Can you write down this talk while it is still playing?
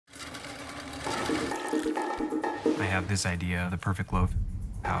I have this idea of the perfect loaf,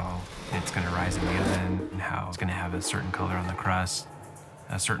 how it's going to rise in the oven, and how it's going to have a certain color on the crust,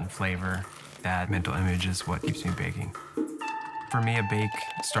 a certain flavor. That mental image is what keeps me baking. For me, a bake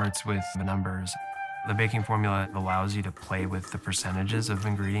starts with the numbers. The baking formula allows you to play with the percentages of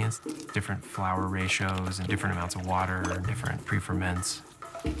ingredients, different flour ratios and different amounts of water, different pre-ferments.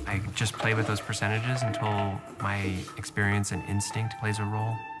 I just play with those percentages until my experience and instinct plays a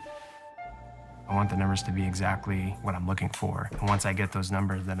role. I want the numbers to be exactly what I'm looking for. And once I get those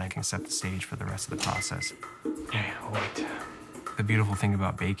numbers, then I can set the stage for the rest of the process. Okay, I'll wait. The beautiful thing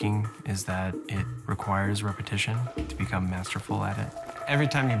about baking is that it requires repetition to become masterful at it. Every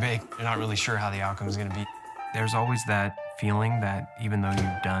time you bake, you're not really sure how the outcome is going to be. There's always that feeling that even though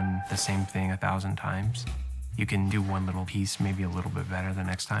you've done the same thing 1,000 times, you can do one little piece maybe a little bit better the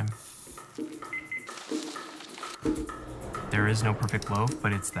next time. There is no perfect loaf,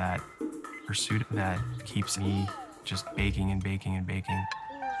 but it's that pursuit that keeps me just baking and baking and baking.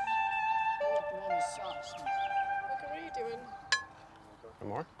 What are you doing? One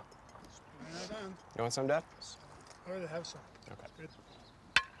more? No, done. You want some, Dad? I already have some. Okay. Good.